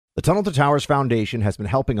The Tunnel to Towers Foundation has been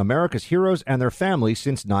helping America's heroes and their families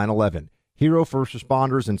since 9/11. Hero first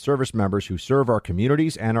responders and service members who serve our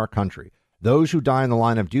communities and our country. Those who die in the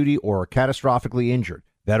line of duty or are catastrophically injured.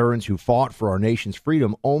 Veterans who fought for our nation's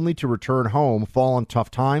freedom only to return home, fall in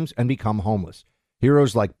tough times, and become homeless.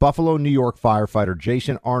 Heroes like Buffalo, New York firefighter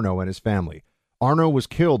Jason Arno and his family. Arno was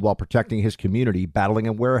killed while protecting his community battling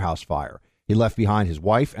a warehouse fire. He left behind his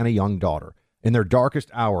wife and a young daughter. In their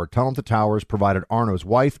darkest hour, Tunnel to Towers provided Arno's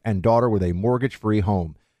wife and daughter with a mortgage-free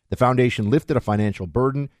home. The foundation lifted a financial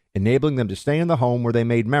burden, enabling them to stay in the home where they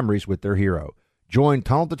made memories with their hero. Join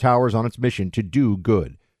Tunnel to Towers on its mission to do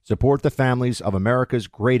good. Support the families of America's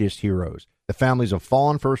greatest heroes, the families of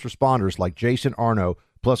fallen first responders like Jason Arno,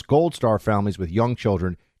 plus Gold Star families with young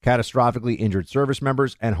children, catastrophically injured service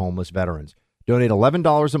members, and homeless veterans. Donate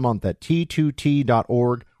 $11 a month at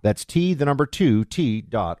T2T.org. That's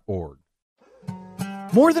T2T.org.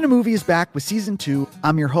 More Than a Movie is back with Season 2.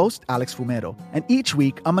 I'm your host, Alex Fumero, and each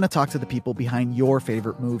week I'm going to talk to the people behind your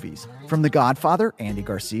favorite movies. From The Godfather, Andy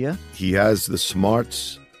Garcia. He has the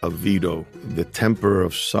smarts of Vito, the temper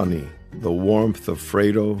of Sonny, the warmth of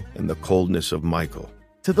Fredo, and the coldness of Michael.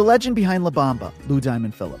 To the legend behind La Bamba, Lou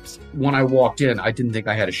Diamond Phillips. When I walked in, I didn't think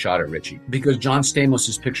I had a shot at Richie because John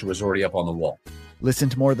Stamos' picture was already up on the wall. Listen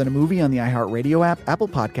to More Than a Movie on the iHeartRadio app, Apple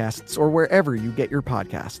Podcasts, or wherever you get your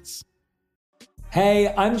podcasts.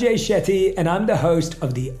 Hey, I'm Jay Shetty, and I'm the host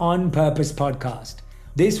of the On Purpose podcast.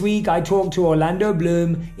 This week, I talked to Orlando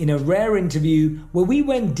Bloom in a rare interview where we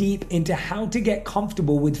went deep into how to get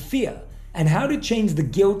comfortable with fear and how to change the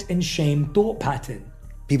guilt and shame thought pattern.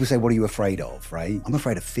 People say, what are you afraid of, right? I'm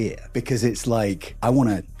afraid of fear because it's like I want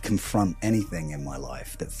to confront anything in my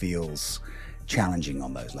life that feels challenging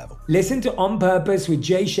on those levels. Listen to On Purpose with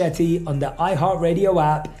Jay Shetty on the iHeartRadio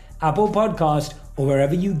app, Apple Podcast, or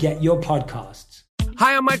wherever you get your podcasts.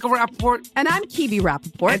 Hi, I'm Michael Rappaport. And I'm Kibi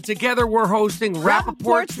Rappaport. And together we're hosting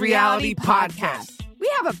Rappaport's Reality Podcast. We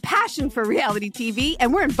have a passion for reality TV,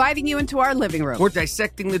 and we're inviting you into our living room. We're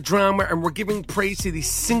dissecting the drama, and we're giving praise to the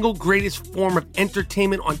single greatest form of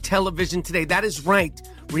entertainment on television today. That is right.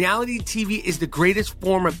 Reality TV is the greatest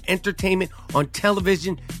form of entertainment on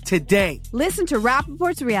television today. Listen to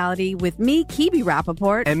Rappaport's Reality with me, Kibi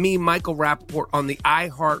Rappaport. And me, Michael Rappaport, on the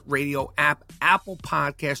iHeartRadio app, Apple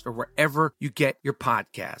Podcast, or wherever you get your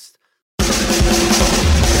podcast.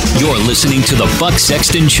 You're listening to the Buck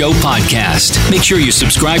Sexton Show podcast. Make sure you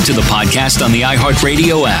subscribe to the podcast on the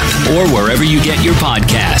iHeartRadio app or wherever you get your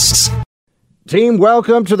podcasts. Team,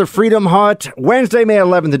 welcome to the Freedom Hut, Wednesday, May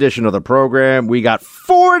 11th edition of the program. We got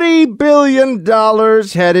 $40 billion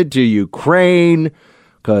headed to Ukraine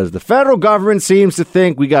because the federal government seems to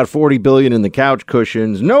think we got $40 billion in the couch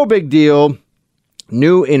cushions. No big deal.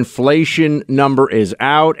 New inflation number is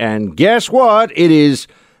out, and guess what? It is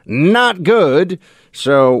not good.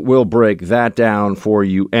 So we'll break that down for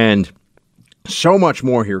you, and so much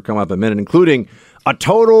more here come up in a minute, including a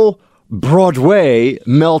total Broadway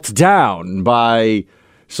meltdown by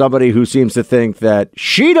somebody who seems to think that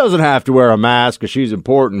she doesn't have to wear a mask because she's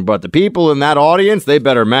important, but the people in that audience, they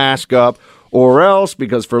better mask up or else,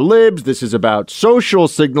 because for libs, this is about social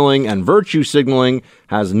signaling, and virtue signaling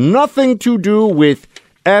has nothing to do with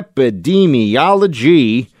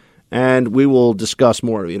epidemiology. And we will discuss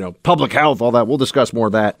more, public health, all that. We'll discuss more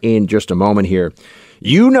of that in just a moment here.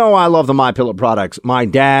 You know I love the MyPillow products. My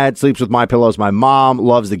dad sleeps with MyPillows. My mom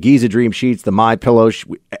loves the Giza Dream Sheets, the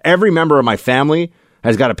MyPillow. Every member of my family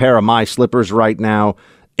has got a pair of My Slippers right now.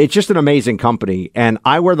 It's just an amazing company, and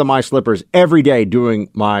I wear the My Slippers every day doing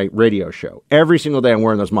my radio show. Every single day I'm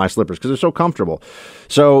wearing those My Slippers because they're so comfortable.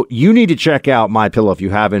 So you need to check out MyPillow if you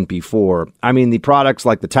haven't before. I mean, the products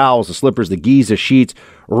like the towels, the slippers, the Giza sheets.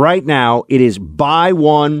 Right now, it is buy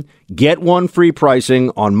one, get one free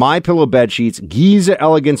pricing on MyPillow bed sheets, Giza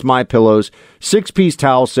Elegance MyPillows, 6-piece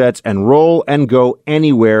towel sets, and Roll and Go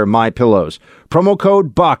Anywhere MyPillows. Promo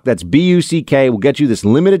code BUCK, that's B-U-C-K, will get you this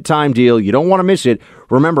limited time deal. You don't want to miss it.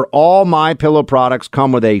 Remember, all MyPillow products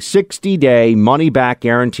come with a 60-day money-back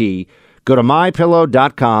guarantee. Go to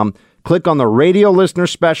MyPillow.com, click on the radio listener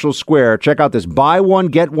special square. Check out this buy one,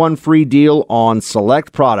 get one free deal on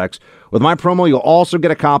select products. With my promo, you'll also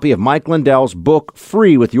get a copy of Mike Lindell's book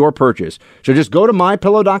free with your purchase. So just go to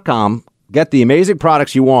MyPillow.com, get the amazing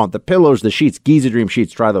products you want, the pillows, the sheets, Giza Dream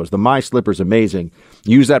Sheets, try those. The My Slippers, amazing.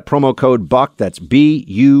 Use that promo code BUCK, that's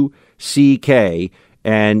B-U-C-K,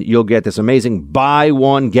 and you'll get this amazing buy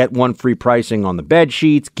one, get one free pricing on the bed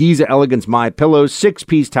sheets, Giza Elegance My Pillows,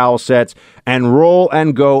 6-piece towel sets, and Roll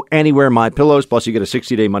and Go Anywhere My Pillows. Plus, you get a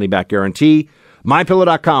 60-day money-back guarantee.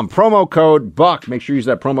 MyPillow.com, promo code BUCK. Make sure you use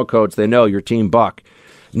that promo code so they know your team Buck.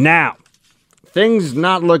 Now, things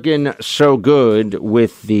not looking so good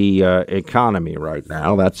with the economy right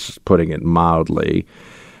now. That's putting it mildly.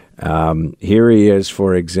 Here he is,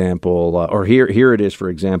 for example, here it is, for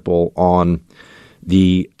example, on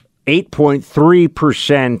the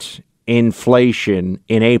 8.3% inflation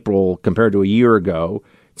in April compared to a year ago,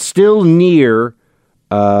 still near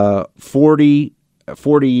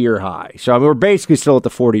 40-year high. So I mean, we're basically still at the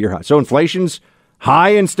 40-year high. So inflation's high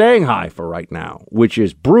and staying high for right now, which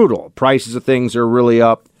is brutal. Prices of things are really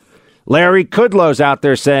up. Larry Kudlow's out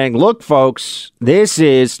there saying, look, folks, this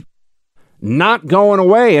is not going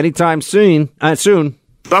away anytime soon.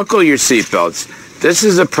 Buckle your seatbelts. This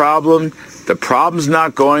is a problem. The problem's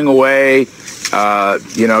not going away.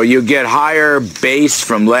 You get higher base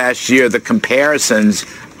from last year. The comparisons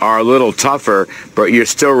are a little tougher, but you're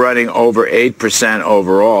still running over 8%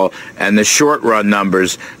 overall. And the short run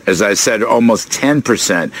numbers, as I said, almost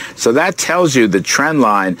 10%. So that tells you the trend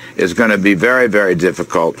line is going to be very, very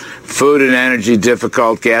difficult. Food and energy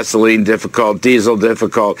difficult, gasoline difficult, diesel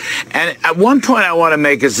difficult. And at one point I want to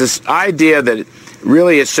make is this idea that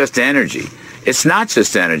really it's just energy. It's not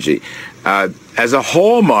just energy. As a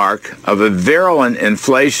hallmark of a virulent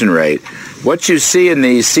inflation rate, what you see in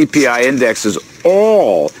the CPI index is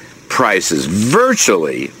all prices,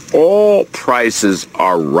 virtually all prices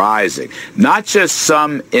are rising. Not just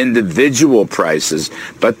some individual prices,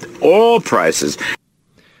 but all prices.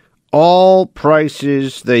 All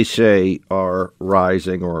prices, they say, are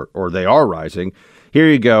rising, or they are rising. Here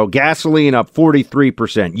you go. Gasoline up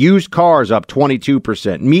 43%. Used cars up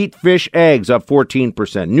 22%. Meat, fish, eggs up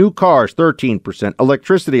 14%. New cars 13%.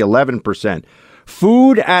 Electricity 11%.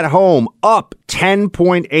 Food at home up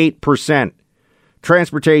 10.8%.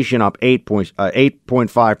 Transportation up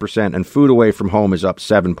 8.5%. And food away from home is up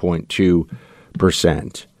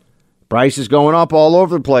 7.2%. Prices going up all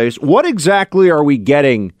over the place. What exactly are we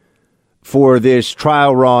getting for this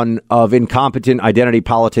trial run of incompetent identity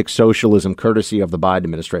politics socialism courtesy of the Biden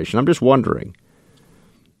administration? I'm just wondering.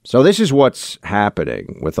 So this is what's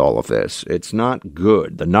happening with all of this. It's not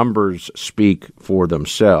good. The numbers speak for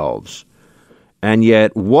themselves. And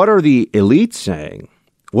yet, what are the elites saying?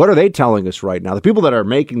 What are they telling us right now? The people that are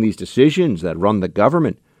making these decisions that run the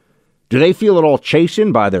government, do they feel at all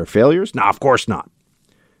chastened by their failures? No, of course not.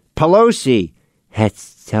 Pelosi, it's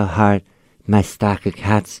so hard. My stock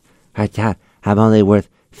accounts are down. I'm only worth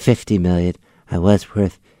 $50 million. I was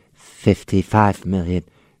worth $55 million.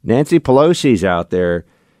 Nancy Pelosi's out there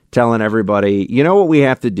telling everybody, you know what we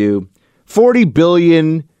have to do? $40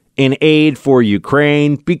 billion in aid for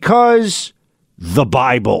Ukraine because the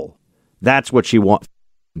Bible. That's what she wants.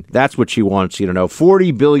 That's what she wants you to know.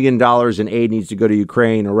 $40 billion in aid needs to go to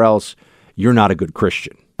Ukraine, or else you're not a good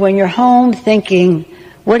Christian. When you're home thinking,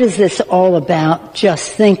 what is this all about?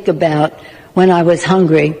 Just think about when I was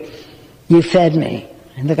hungry, you fed me.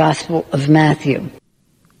 In the Gospel of Matthew.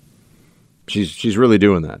 She's really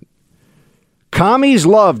doing that. Commies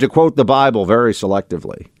love to quote the Bible very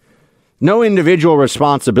selectively. No individual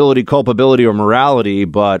responsibility, culpability, or morality,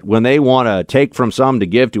 but when they want to take from some to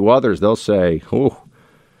give to others, they'll say,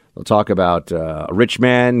 they'll talk about a rich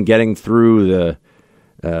man getting through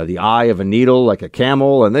the eye of a needle like a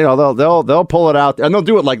camel, and they'll pull it out, and they'll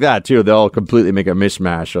do it like that too. They'll completely make a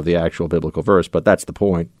mismatch of the actual biblical verse, but that's the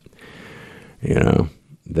point. You know,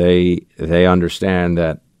 they understand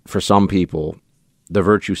that for some people, the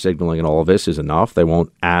virtue signaling in all of this is enough. They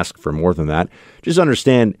won't ask for more than that. Just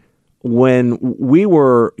understand, when we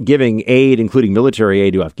were giving aid, including military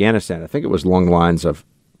aid to Afghanistan, I think it was along the lines of,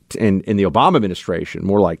 in the Obama administration,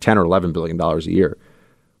 more like $10 or $11 billion a year.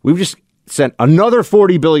 We've just sent another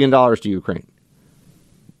 $40 billion to Ukraine.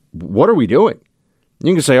 What are we doing?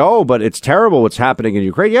 You can say, oh, but it's terrible what's happening in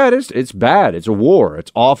Ukraine. Yeah, it is. It's bad. It's a war.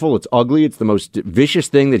 It's awful. It's ugly. It's the most vicious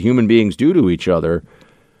thing that human beings do to each other.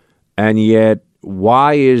 And yet,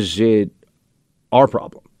 why is it our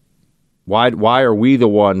problem? Why are we the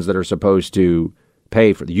ones that are supposed to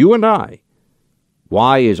pay for it? You and I.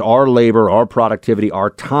 Why is our labor, our productivity, our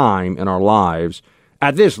time in our lives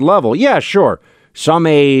at this level? Yeah, sure. Some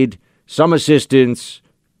aid, some assistance,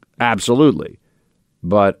 absolutely.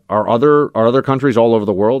 But are other countries all over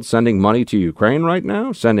the world sending money to Ukraine right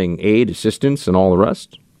now? Sending aid, assistance, and all the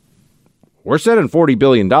rest? We're sending $40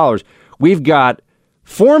 billion. We've got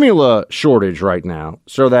formula shortage right now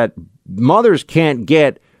so that mothers can't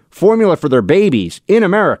get formula for their babies in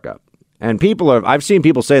America. And I've seen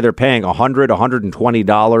people say they're paying $100,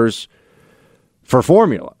 $120 for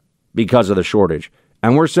formula because of the shortage.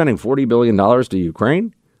 And we're sending $40 billion to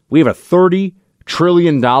Ukraine. We have a $30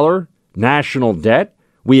 trillion national debt.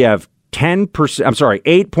 We have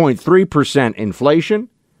 8.3% inflation,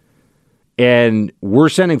 And we're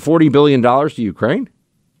sending $40 billion to Ukraine?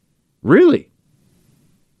 Really?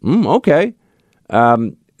 Okay.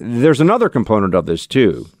 There's another component of this,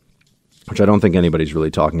 too, which I don't think anybody's really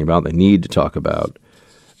talking about. They need to talk about.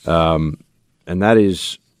 And that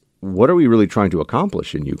is, what are we really trying to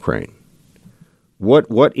accomplish in Ukraine?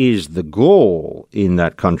 What is the goal in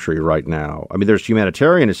that country right now? I mean, there's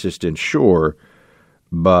humanitarian assistance, sure,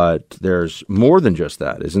 but there's more than just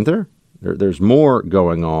that, isn't there? There's more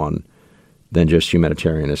going on than just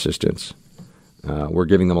humanitarian assistance. We're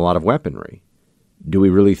giving them a lot of weaponry. Do we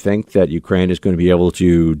really think that Ukraine is going to be able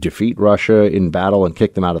to defeat Russia in battle and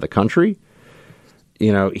kick them out of the country?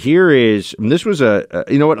 This was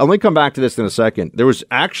I'll only come back to this in a second. There was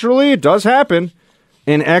actually, it does happen,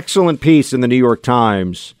 an excellent piece in the New York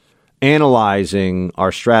Times analyzing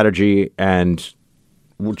our strategy and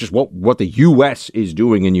just what the U.S. is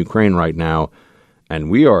doing in Ukraine right now. And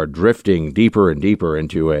we are drifting deeper and deeper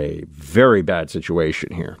into a very bad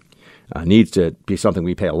situation here. Needs to be something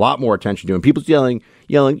we pay a lot more attention to. And people yelling,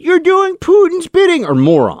 you're doing Putin's bidding, are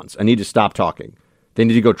morons. I need to stop talking. They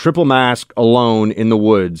need to go triple mask alone in the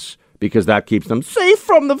woods because that keeps them safe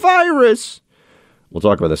from the virus. We'll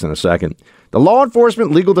talk about this in a second. The Law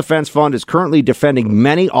Enforcement Legal Defense Fund is currently defending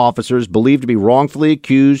many officers believed to be wrongfully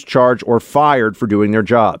accused, charged, or fired for doing their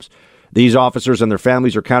jobs. These officers and their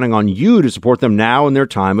families are counting on you to support them now in their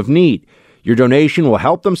time of need. Your donation will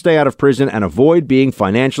help them stay out of prison and avoid being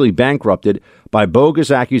financially bankrupted by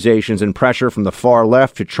bogus accusations and pressure from the far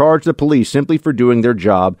left to charge the police simply for doing their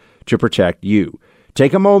job to protect you.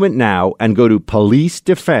 Take a moment now and go to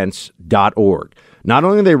policedefense.org. Not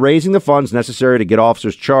only are they raising the funds necessary to get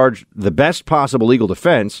officers charged the best possible legal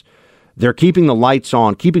defense, they're keeping the lights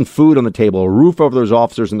on, keeping food on the table, a roof over those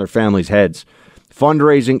officers and their families' heads.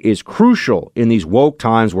 Fundraising is crucial in these woke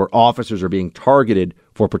times where officers are being targeted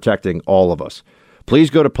for protecting all of us. Please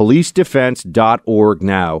go to policedefense.org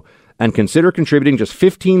now and consider contributing just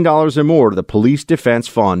 $15 or more to the Police Defense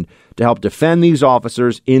Fund to help defend these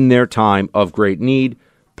officers in their time of great need.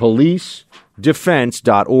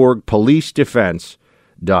 Policedefense.org,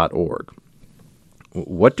 policedefense.org.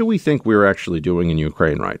 What do we think we're actually doing in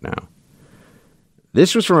Ukraine right now?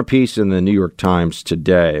 This was from a piece in the New York Times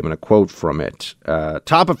today. I'm going to quote from it.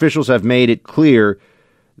 Top officials have made it clear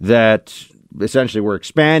that essentially we're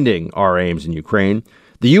expanding our aims in Ukraine.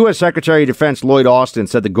 The U.S. Secretary of Defense Lloyd Austin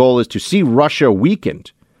said the goal is to see Russia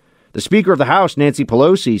weakened. The Speaker of the House, Nancy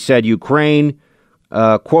Pelosi, said Ukraine,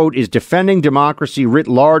 quote, is defending democracy writ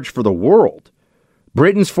large for the world.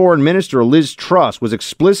 Britain's Foreign Minister Liz Truss was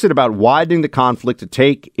explicit about widening the conflict to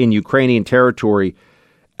take in Ukrainian territory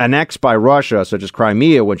annexed by Russia, such as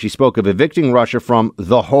Crimea, when she spoke of evicting Russia from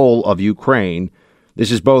the whole of Ukraine. This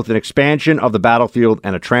is both an expansion of the battlefield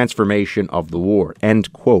and a transformation of the war.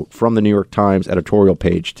 End quote from the New York Times editorial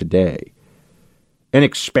page today. An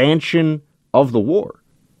expansion of the war.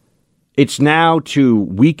 It's now to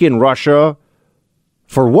weaken Russia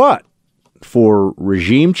for what? For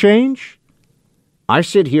regime change? I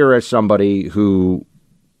sit here as somebody who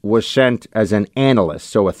was sent as an analyst,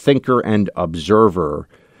 so a thinker and observer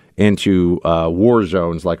into war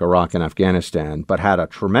zones like Iraq and Afghanistan, but had a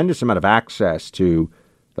tremendous amount of access to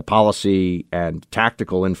the policy and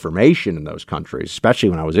tactical information in those countries, especially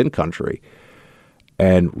when I was in country.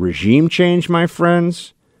 And regime change, my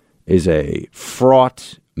friends, is a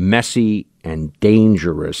fraught, messy, and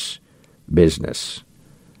dangerous business.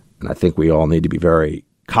 And I think we all need to be very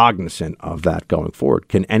cognizant of that going forward.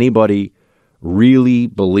 Can anybody really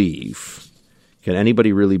believe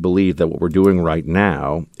that what we're doing right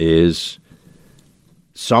now is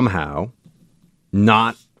somehow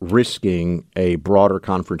not risking a broader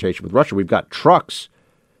confrontation with Russia? We've got trucks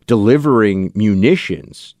delivering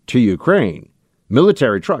munitions to Ukraine,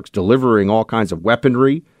 military trucks delivering all kinds of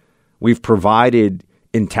weaponry. We've provided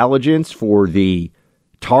intelligence for the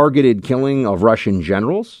targeted killing of Russian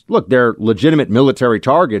generals. Look, they're legitimate military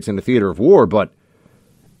targets in the theater of war, but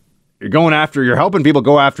you're helping people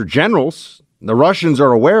go after generals. The Russians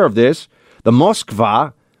are aware of this. The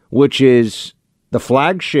Moskva, which is the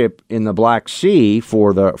flagship in the Black Sea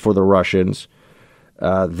for the Russians,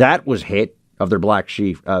 that was hit of their Black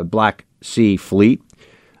Sea fleet.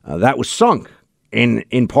 That was sunk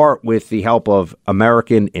in part with the help of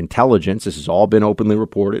American intelligence. This has all been openly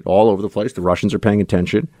reported all over the place. The Russians are paying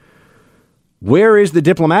attention. Where is the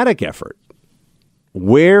diplomatic effort?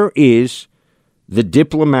 Where is the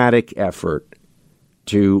diplomatic effort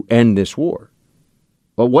to end this war?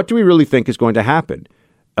 Well, what do we really think is going to happen?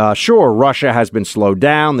 Sure, Russia has been slowed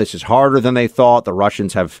down. This is harder than they thought. The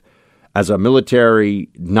Russians have, as a military,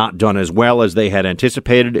 not done as well as they had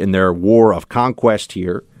anticipated in their war of conquest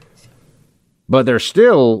here. But they're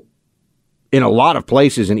still in a lot of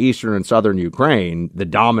places in eastern and southern Ukraine, the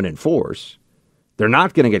dominant force, they're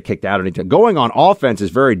not going to get kicked out anytime. Going on offense is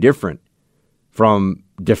very different from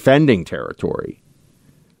defending territory.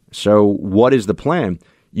 So what is the plan?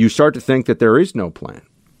 You start to think that there is no plan.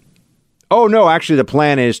 Oh, no, actually, the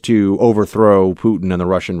plan is to overthrow Putin and the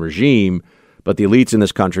Russian regime. But the elites in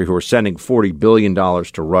this country who are sending $40 billion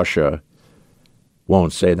to Russia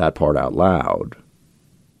won't say that part out loud.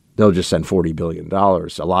 They'll just send $40 billion.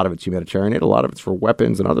 A lot of it's humanitarian aid. A lot of it's for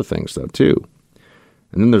weapons and other things, though, too.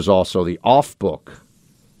 And then there's also the off-book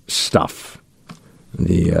stuff,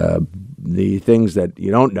 the things that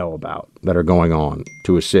you don't know about that are going on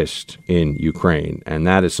to assist in Ukraine. And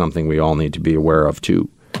that is something we all need to be aware of, too.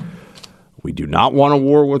 We do not want a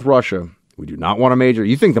war with Russia. We do not want a major.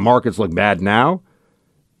 You think the markets look bad now?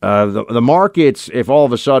 The markets, if all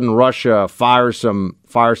of a sudden Russia fires some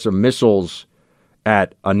missiles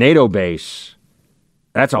at a NATO base,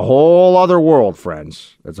 that's a whole other world,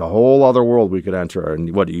 friends. That's a whole other world we could enter.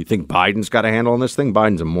 And what do you think Biden's got a handle on this thing?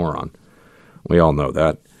 Biden's a moron. We all know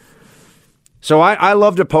that. So I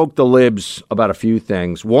love to poke the libs about a few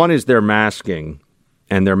things. One is their masking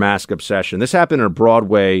and their mask obsession. This happened in a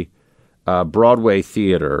Broadway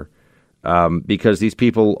theater. Because these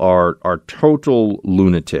people are total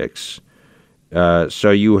lunatics.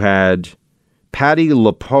 So you had Patti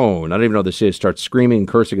LuPone, I don't even know what this is, starts screaming and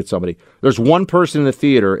cursing at somebody. There's one person in the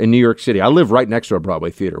theater in New York City. I live right next to a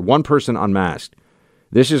Broadway theater. One person unmasked.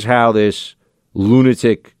 This is how this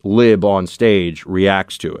lunatic lib on stage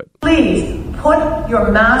reacts to it. Please put your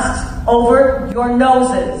masks over your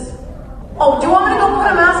noses. Oh, do you want me to go put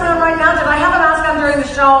a mask on right now? Did I have a mask on during the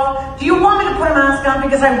show? Do you want me to put a mask on?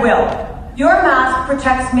 Because I will. Your mask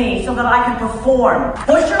protects me so that I can perform.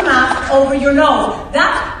 Push your mask over your nose.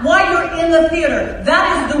 That's why you're in the theater.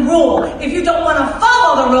 That is the rule. If you don't want to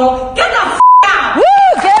follow the rule, get the out! Woo!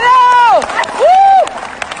 Get out! Woo!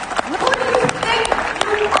 Who do you think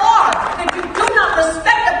you are that you do not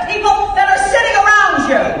respect the people that are sitting around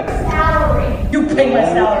you? Salary. You pay my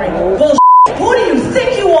salary. Bullshit. Who do you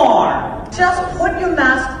think you are? Just put your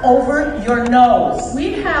mask over your nose.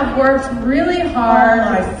 We have worked really hard.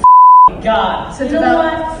 Oh my God. To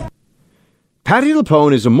develop. Patti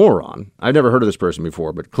LuPone is a moron. I've never heard of this person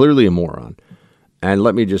before, but clearly a moron. And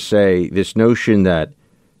let me just say, this notion that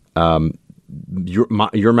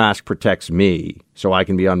your mask protects me so I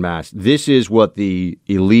can be unmasked. This is what the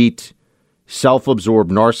elite,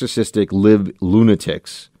 self-absorbed, narcissistic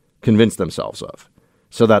lunatics convince themselves of.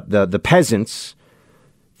 So that the peasants,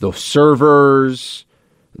 the servers,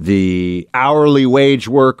 the hourly wage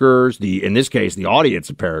workers, in this case, the audience,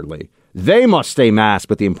 apparently, they must stay masked,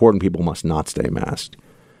 but the important people must not stay masked.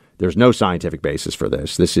 There's no scientific basis for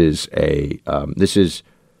this. This is a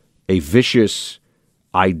vicious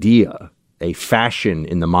idea, a fashion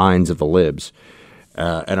in the minds of the libs.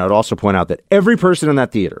 And I'd also point out that every person in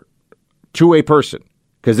that theater, to a person,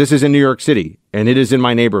 because this is in New York City and it is in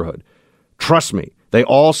my neighborhood, trust me, they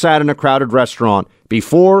all sat in a crowded restaurant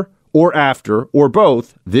before or after or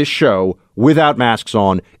both this show without masks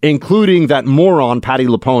on, including that moron Patti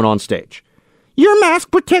LuPone on stage. Your mask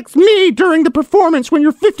protects me during the performance when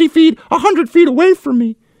you're 50 feet, 100 feet away from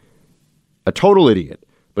me. A total idiot.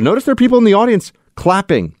 But notice there are people in the audience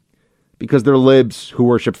clapping because they're libs who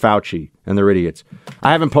worship Fauci and they're idiots.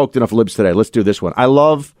 I haven't poked enough libs today. Let's do this one. I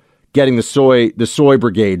love getting the soy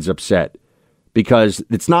brigades upset because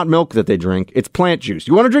it's not milk that they drink. It's plant juice.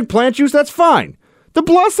 You want to drink plant juice? That's fine. The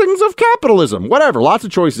blessings of capitalism, whatever. Lots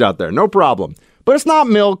of choices out there. No problem. But it's not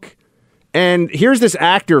milk. And here's this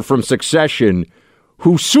actor from Succession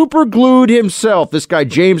who superglued himself, this guy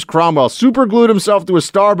James Cromwell, superglued himself to a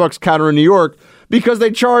Starbucks counter in New York because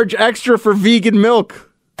they charge extra for vegan milk.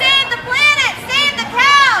 Save the planet! Save the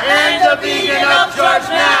cows! End the vegan upcharge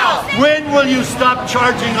now! When will you stop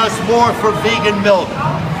charging us more for vegan milk?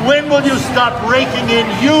 When will you stop raking in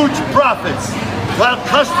huge profits while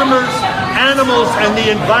customers, animals, and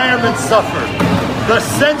the environment suffer? The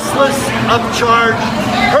senseless upcharge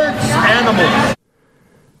hurts animals.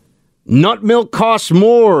 Nut milk costs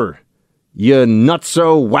more, you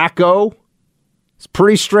nutso wacko. It's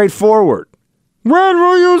pretty straightforward. When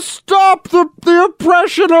will you stop the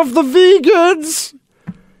oppression of the vegans?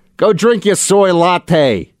 Go drink your soy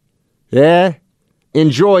latte. Yeah?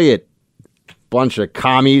 Enjoy it. Bunch of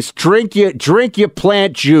commies. Drink your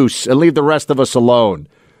plant juice and leave the rest of us alone.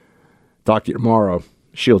 Talk to you tomorrow.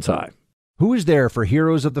 Shield time. Who is there for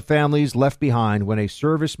heroes of the families left behind when a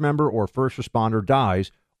service member or first responder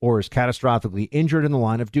dies or is catastrophically injured in the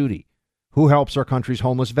line of duty? Who helps our country's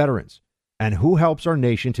homeless veterans? And who helps our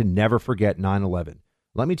nation to never forget 9/11?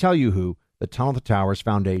 Let me tell you who, the Tunnel to Towers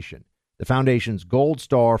Foundation. The Foundation's Gold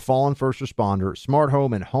Star, Fallen First Responder, Smart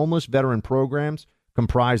Home, and Homeless Veteran programs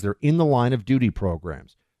comprise their In the Line of Duty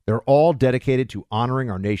programs. They're all dedicated to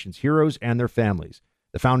honoring our nation's heroes and their families.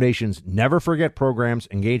 The Foundation's Never Forget programs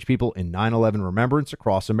engage people in 9/11 remembrance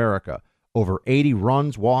across America. Over 80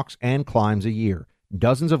 runs, walks, and climbs a year.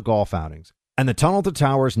 Dozens of golf outings. And the Tunnel to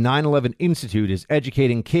Towers 9/11 Institute is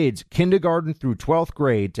educating kids kindergarten through 12th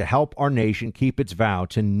grade to help our nation keep its vow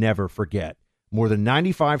to never forget. More than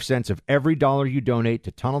 95 cents of every dollar you donate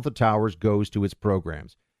to Tunnel to Towers goes to its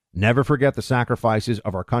programs. Never forget the sacrifices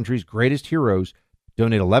of our country's greatest heroes.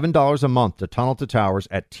 Donate $11 a month to Tunnel to Towers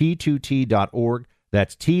at T2T.org.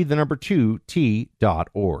 That's T2T.org.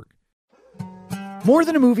 More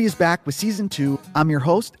Than a Movie is back with Season 2. I'm your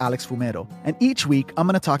host, Alex Fumero, and each week I'm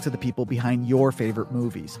going to talk to the people behind your favorite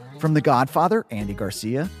movies. From The Godfather, Andy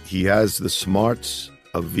Garcia. He has the smarts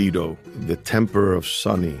of Vito, the temper of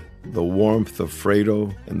Sonny, the warmth of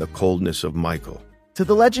Fredo, and the coldness of Michael. To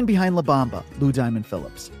the legend behind La Bamba, Lou Diamond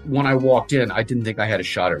Phillips. When I walked in, I didn't think I had a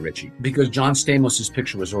shot at Richie because John Stamos'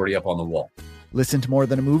 picture was already up on the wall. Listen to More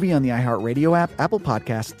Than a Movie on the iHeartRadio app, Apple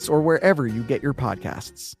Podcasts, or wherever you get your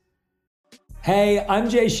podcasts. Hey, I'm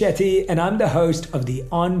Jay Shetty, and I'm the host of the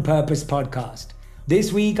On Purpose podcast.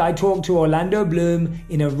 This week, I talked to Orlando Bloom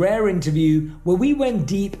in a rare interview where we went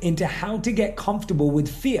deep into how to get comfortable with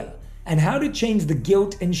fear and how to change the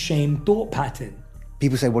guilt and shame thought pattern.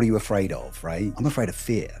 People say, what are you afraid of, right? I'm afraid of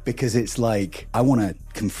fear because it's like I want to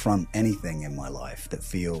confront anything in my life that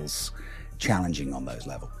feels challenging on those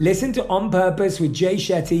levels. Listen to On Purpose with Jay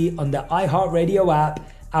Shetty on the iHeartRadio app,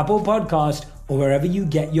 Apple Podcast, or wherever you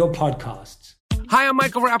get your podcasts. Hi, I'm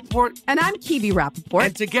Michael Rappaport. And I'm Kibi Rappaport.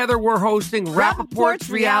 And together we're hosting Rappaport's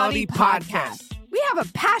Reality Podcast. We have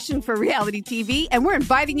a passion for reality TV, and we're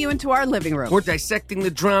inviting you into our living room. We're dissecting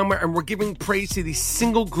the drama, and we're giving praise to the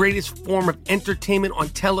single greatest form of entertainment on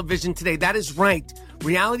television today. That is right.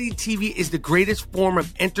 Reality TV is the greatest form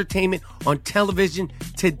of entertainment on television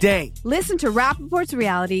today. Listen to Rappaport's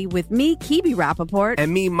Reality with me, Kibi Rappaport.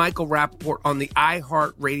 And me, Michael Rappaport, on the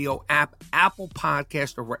iHeartRadio app, Apple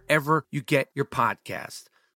Podcast, or wherever you get your podcast.